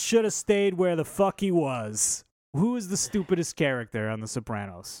 He just should have stayed where the fuck he was. Who is the stupidest character on The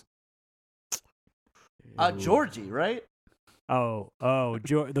Sopranos? Georgie, right?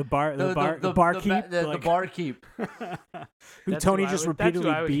 The barkeep, the barkeep. who That's Tony who I just would- that's who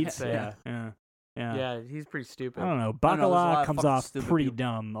repeatedly I would beats. say. Yeah. Yeah, he's pretty stupid. I don't know. know, there's a lot Bacala of comes fucking off stupid pretty people.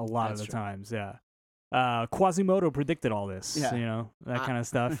 dumb a lot That's of the true. times. Yeah. Quasimodo predicted all this. Yeah. That kind of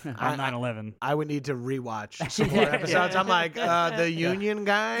stuff on 9/11. I would need to rewatch some more episodes. I'm like, the Union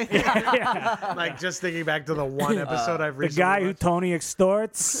guy? Yeah. Like, just thinking back to the one episode I've The recently guy who watched. Tony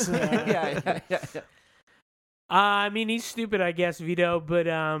extorts. yeah. I mean, he's stupid, I guess, Vito, but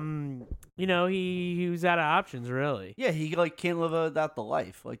he was out of options, really. Yeah, he like can't live without the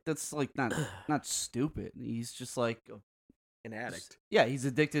life. Like that's like not stupid. He's just like An addict. yeah, he's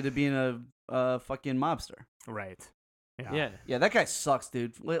addicted to being a fucking mobster. Right. Yeah. Yeah, that guy sucks,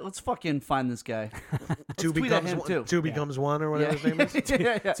 dude. Let's fucking find this guy. Two tweet at becomes him, one, too. two becomes one, or whatever his name is.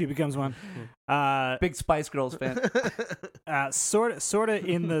 yeah. Two becomes one. Big Spice Girls fan. Sort of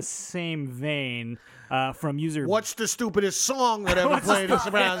in the same vein, from user What's the stupidest song that ever played in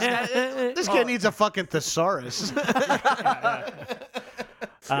Sopranos? This kid needs a fucking thesaurus.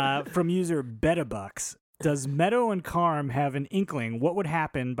 from user Betabucks. Does Meadow and Carm have an inkling what would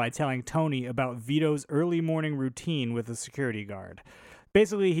happen by telling Tony about Vito's early morning routine with a security guard?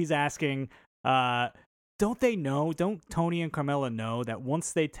 Basically, he's asking, don't they know? Don't Tony and Carmela know that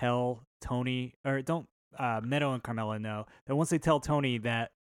once they tell Tony, or don't Meadow and Carmela know that once they tell Tony that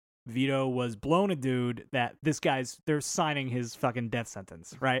Vito was blown a dude, that they're signing his fucking death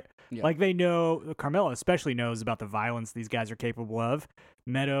sentence, right? Yeah. Like they know, Carmela especially knows about the violence these guys are capable of.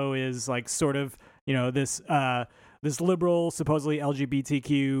 Meadow is like sort of, this liberal, supposedly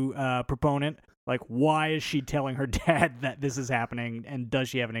LGBTQ proponent. Like, why is she telling her dad that this is happening, and does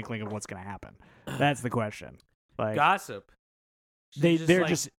she have an inkling of what's going to happen? That's the question. Like Gossip. they're like-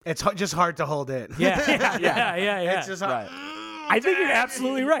 just. It's just hard to hold in. Yeah. It's just hard. Right. I think you're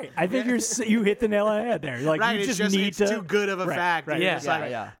absolutely right. I think you hit the nail on the head there. Like Right, you it's just need it's to. too good of a Right, fact. right. You're Yeah, just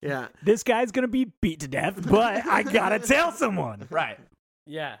like, yeah. This guy's gonna be beat to death, but I gotta tell someone. Right.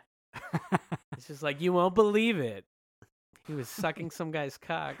 Yeah. It's just like, you won't believe it. He was sucking some guy's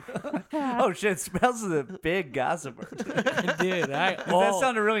cock. Oh shit, Spells is a big gossiper. Dude, That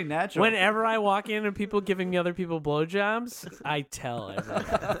sounded really natural. whenever I walk in and people giving other people blowjobs, I tell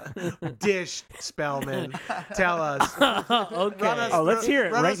everyone. Dish Spellman, tell us. Okay. Run us Oh, let's hear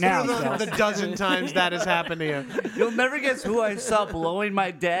it run right us now, through Spells. the dozen times that has happened to you. You'll never guess who I saw blowing my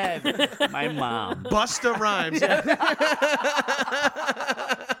dad. My mom. Busta Rhymes.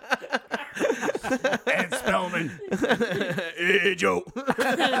 And Spellman. Hey, Joe.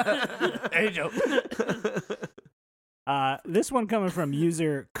 Hey, Joe. This one coming from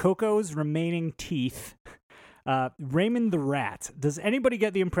user Coco's Remaining Teeth. Raymond the Rat. Does anybody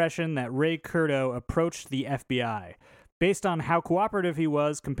get the impression that Ray Curto approached the FBI? Based on how cooperative he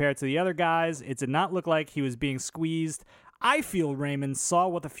was compared to the other guys, it did not look like he was being squeezed. I feel Raymond saw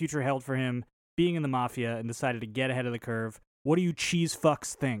what the future held for him, being in the mafia, and decided to get ahead of the curve. What do you cheese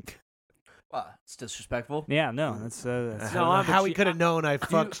fucks think? It's disrespectful. Yeah, no, that's No, I'm How a he could have known I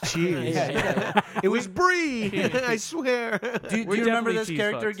fucked cheese. Yeah. It was Brie. I swear. Do you We're remember definitely this cheese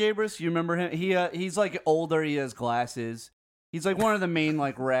character, fucks. Gabrus? You remember him? He's like older. He has glasses. He's like one of the main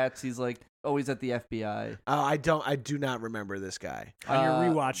like rats. He's like always at the FBI. I do not remember this guy. on your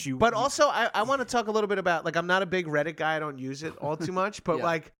rewatch. You, But also, I want to talk a little bit about, like, I'm not a big Reddit guy. I don't use it all too much. But, Yeah.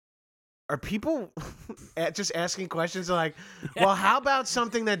 like, are people just asking questions like, well, how about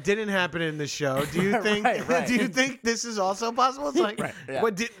something that didn't happen in the show? Do you think Right. do you think this is also possible? It's like, yeah.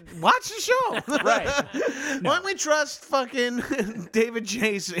 watch the show. Right. Why don't we trust fucking David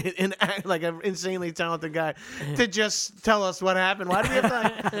Chase, and act like an insanely talented guy, to just tell us what happened? Why do we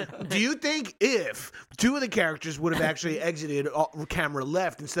have to? Do you think if two of the characters would have actually exited camera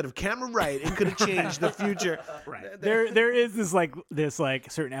left instead of camera right, it could have changed the future? Right. There is this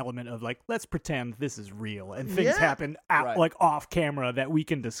certain element of like, let's pretend this is real and things happen out, Right. like off camera that we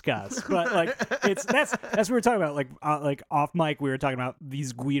can discuss. But like that's what we were talking about. Like off mic, we were talking about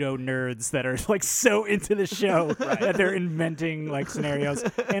these Guido nerds that are like so into the show that they're inventing like scenarios,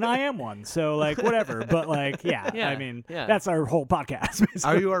 and I am one. So like whatever. But like I mean that's our whole podcast. Basically.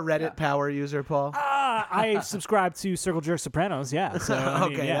 Are you a Reddit power user, Paul? I subscribe to Circle Jerk Sopranos. Yeah. So I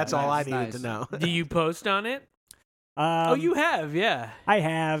mean, Okay, yeah, that's all I nice, needed nice. to know. Do you post on it? Oh, you have, yeah. I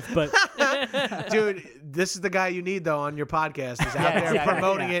have, but Dude, this is the guy you need, though, on your podcast. Is out there exactly,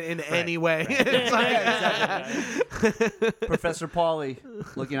 promoting it in any way. It's like, Professor Pauly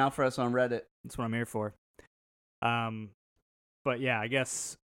looking out for us on Reddit. that's what I'm here for. But yeah, I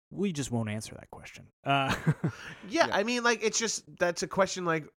guess we just won't answer that question. yeah, I mean, like, it's just, that's a question,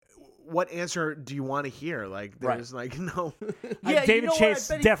 like, what answer do you want to hear? Like, there's like no. Yeah, David you know what? I Chase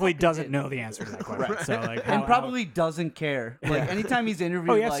bet he definitely fucking doesn't did. know the answer to that question. So like, And probably doesn't care. Like anytime he's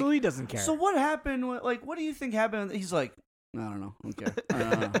interviewed, Oh, he like, absolutely doesn't care. So what happened? Like, what do you think happened? He's like, I don't know. Okay, I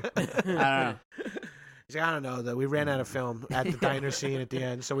don't know. He's like, I don't know, though. We ran out of film at the diner scene at the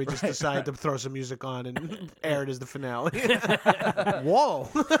end, so we just decided to throw some music on and air it as the finale. Whoa.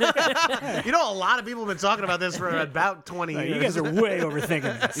 You know, a lot of people have been talking about this for about 20 years. You guys are way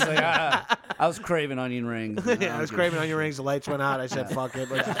overthinking this. He's like, I was craving onion rings. Yeah, I was craving onion rings. The lights went out. I said, fuck it.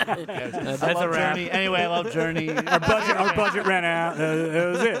 That's a wrap. Journey. Anyway, I love Journey. Our budget ran out. That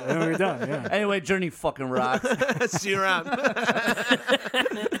was it. And we were done. Yeah. Anyway, Journey fucking rocks. See you around.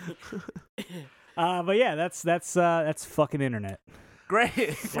 But yeah, that's fucking internet.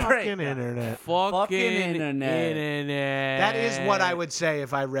 Great. Fucking internet. Fucking internet. That is what I would say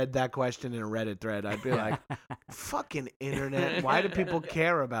if I read that question in a Reddit thread. I'd be like, fucking internet. Why do people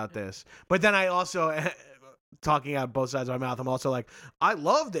care about this? But then I also, talking out both sides of my mouth, I'm also like, I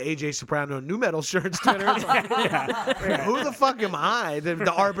love the AJ Soprano new metal shirts Twitter. It's like, who the fuck am I?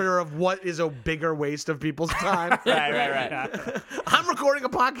 The arbiter of what is a bigger waste of people's time. Right. I'm recording a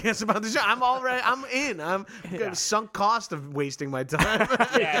podcast about this show. I'm in. I'm sunk cost of wasting my time.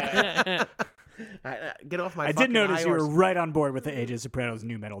 Get off my I did notice you were right on board with the AJ Soprano's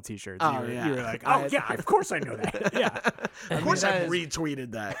new metal t-shirts. Oh, You were like, oh, yeah, of course I know that. Yeah. Of course I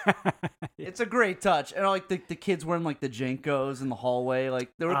retweeted that. It's a great touch. And like the kids wearing like the Jenkos in the hallway.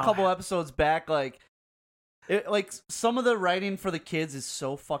 Like there were a couple episodes back, like some of the writing for the kids is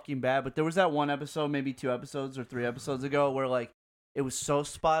so fucking bad. But there was that one episode, maybe 2 episodes or 3 episodes ago, where like it was so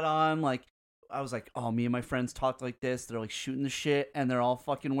spot on. Like I was like, oh, me and my friends talked like this. They're like shooting the shit, and they're all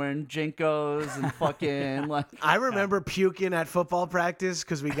fucking wearing Jenkos and fucking like. I remember puking at football practice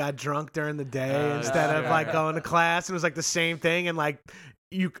because we got drunk during the day instead of like going to class. It was like the same thing, and like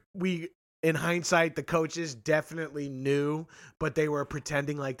we. In hindsight, the coaches definitely knew, but they were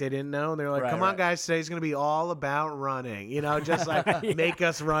pretending like they didn't know. And they were like, come on, guys, today's going to be all about running. You know, just like make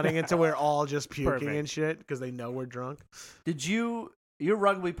us running until we're all just puking and shit because they know we're drunk. You're a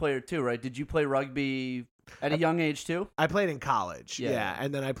rugby player too, right? Did you play rugby at a young age too? I played in college, yeah.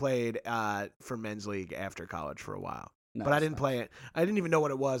 And then I played for men's league after college for a while. Nice, but I didn't play it. I didn't even know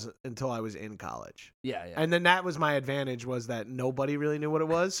what it was until I was in college. Yeah. And then that was my advantage, was that nobody really knew what it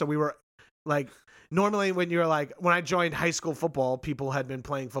was. So we were like, normally when I joined high school football, people had been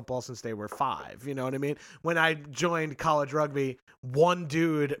playing football since they were 5. You know what I mean? When I joined college rugby, one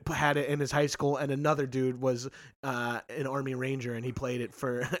dude had it in his high school and another dude was an Army Ranger and he played it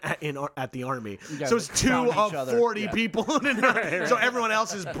at the Army. So it's 2 of 40 people. So everyone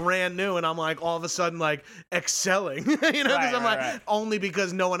else is brand new and I'm like all of a sudden like excelling. You know, because I'm like, only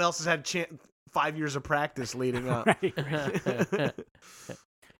because no one else has had 5 years of practice leading up.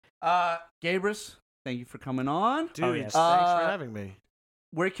 Gabrus, thank you for coming on. Dude, thanks for having me.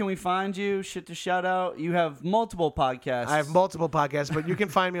 Where can we find you? Shit to shout out. You have multiple podcasts. I have multiple podcasts, but you can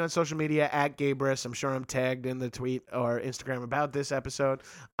find me on social media at Gabrus. I'm sure I'm tagged in the tweet or Instagram about this episode.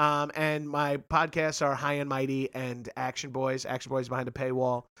 And my podcasts are High and Mighty and Action Boys. Action Boys behind a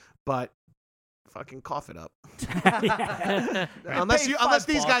paywall, but fucking cough it up. Unless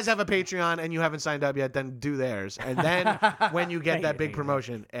these guys have a Patreon and you haven't signed up yet, then do theirs. And then when you get that big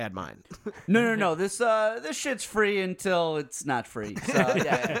promotion, add mine. No. This shit's free until it's not free. So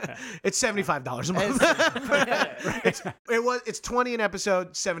yeah. It's $75 a month. It's $20 an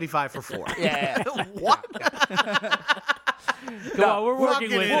episode, $75 for 4. Yeah. What? No, we're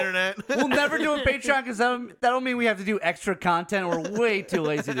working with internet. We'll never do a Patreon because that'll mean we have to do extra content. We're way too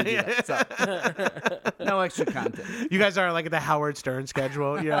lazy to do that. So, no extra content. You guys are like at the Howard Stern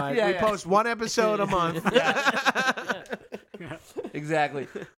schedule. We post 1 episode a month. Exactly.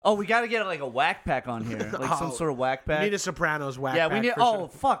 Oh, we got to get like a whack pack on here, like some sort of whack pack. We need a Sopranos whack pack. Yeah, we need. Oh,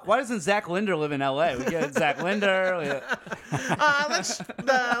 fuck! Why doesn't Zach Linder live in L.A.? We get Zach Linder. Let's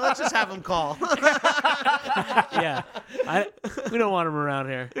just have him call. Yeah, we don't want him around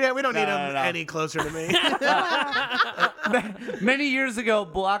here. Yeah, we don't need him any closer to me. Many years ago,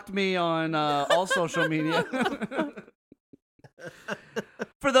 blocked me on all social media.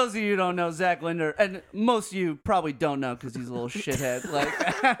 For those of you who don't know, Zach Linder, and most of you probably don't know because he's a little shithead. Like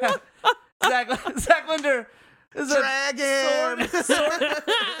Zach Linder is Dragon.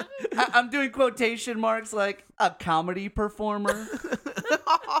 I'm doing quotation marks like a comedy performer.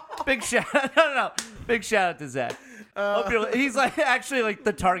 Big shout out to Zach. He's like actually like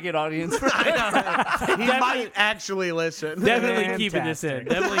the target audience. For he might actually listen. Definitely keeping this in.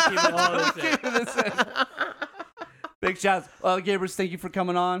 Definitely keeping all this in. Big shouts. Gabrus, thank you for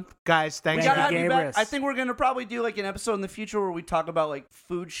coming on. Guys, We thanks. gotta Thank have you, you back. Gabrus. I think we're gonna probably do like an episode in the future where we talk about like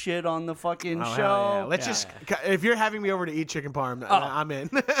food shit on the fucking Oh, hell show. yeah. Let's just, if you're having me over to eat chicken parm, I'm in.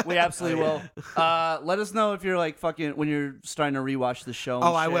 We absolutely will. Let us know if you're like fucking when you're starting to rewatch the show. And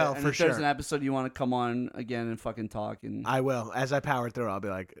Oh, I shit. will, And for if there's sure. an episode you want to come on again and fucking talk and I will. As I power through, I'll be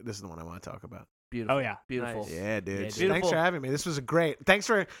like, this is the one I want to talk about. beautiful. Oh, yeah. Beautiful. Nice. Yeah, dude. dude. Thanks Beautiful. for having me. This was a great. Thanks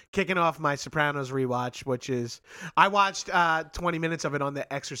for kicking off my Sopranos rewatch, which is I watched 20 minutes of it on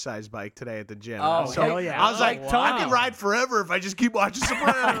the exercise bike today at the gym. Oh, So hell yeah. I was like, wow. I could ride forever if I just keep watching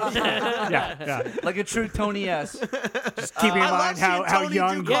Sopranos. Yeah. Like a true Tony S. Just keeping in I love mind how, seeing how Tony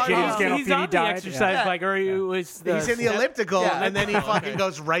young do cardio. James he's on Gandolfini the died. exercise Yeah. bike, or he was. He's in the elliptical, Yeah. and then he fucking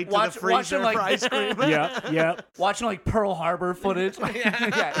goes right to Watch- the freezer watching, like- for ice cream. Yep. Watching like Pearl Harbor footage.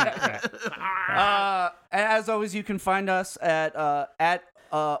 Yeah. And as always, you can find us at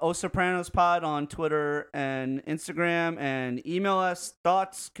O Sopranos Pod on Twitter and Instagram, and email us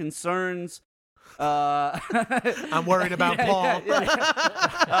thoughts, concerns. I'm worried about Paul.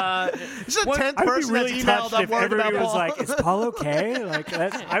 This is the 10th I'd be person really that's emailed. touched I'm if worried about everybody was Paul. like, "Is Paul okay?" Like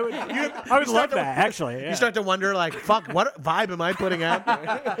that's, I would love that actually. Yeah. You start to wonder, like, fuck, what vibe am I putting out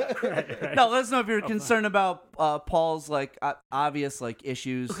there? No, let us know if you're concerned about Paul's like obvious like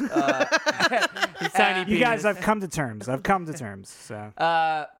issues. Tiny You guys, penis. I've come to terms. So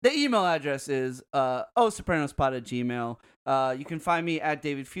The email address is osopranospod@gmail. You can find me at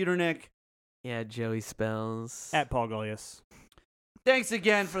David Feudernick. Yeah, Joey Spells. at Paul Goliath. Thanks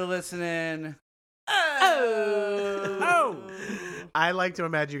again for listening. I like to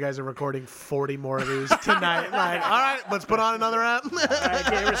imagine you guys are recording 40 more of these tonight. Like, all right, let's put on another app. All right,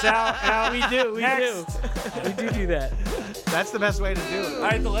 Gabrus out. We do that. That's the best way to do it. All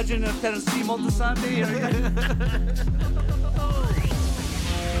right, the legend of Tennessee Multisanti.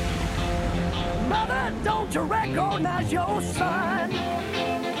 Mother, don't you recognize your son?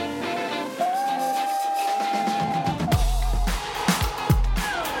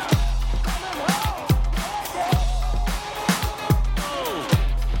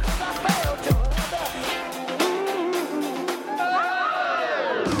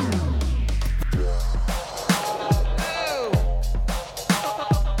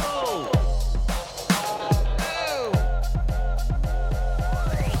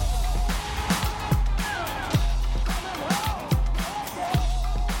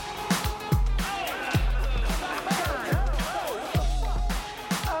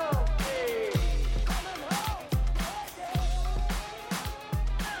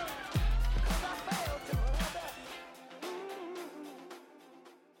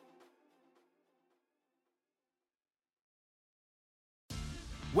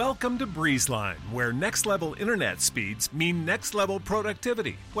 Welcome to BreezeLine, where next-level internet speeds mean next-level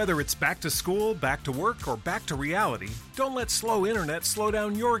productivity. Whether it's back to school, back to work, or back to reality, don't let slow internet slow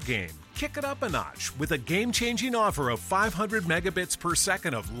down your game. Kick it up a notch with a game-changing offer of 500 megabits per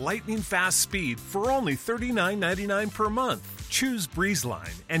second of lightning-fast speed for only $39.99 per month. Choose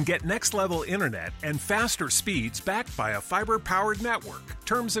BreezeLine and get next-level internet and faster speeds backed by a fiber-powered network.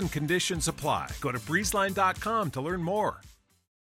 Terms and conditions apply. Go to breezeline.com to learn more.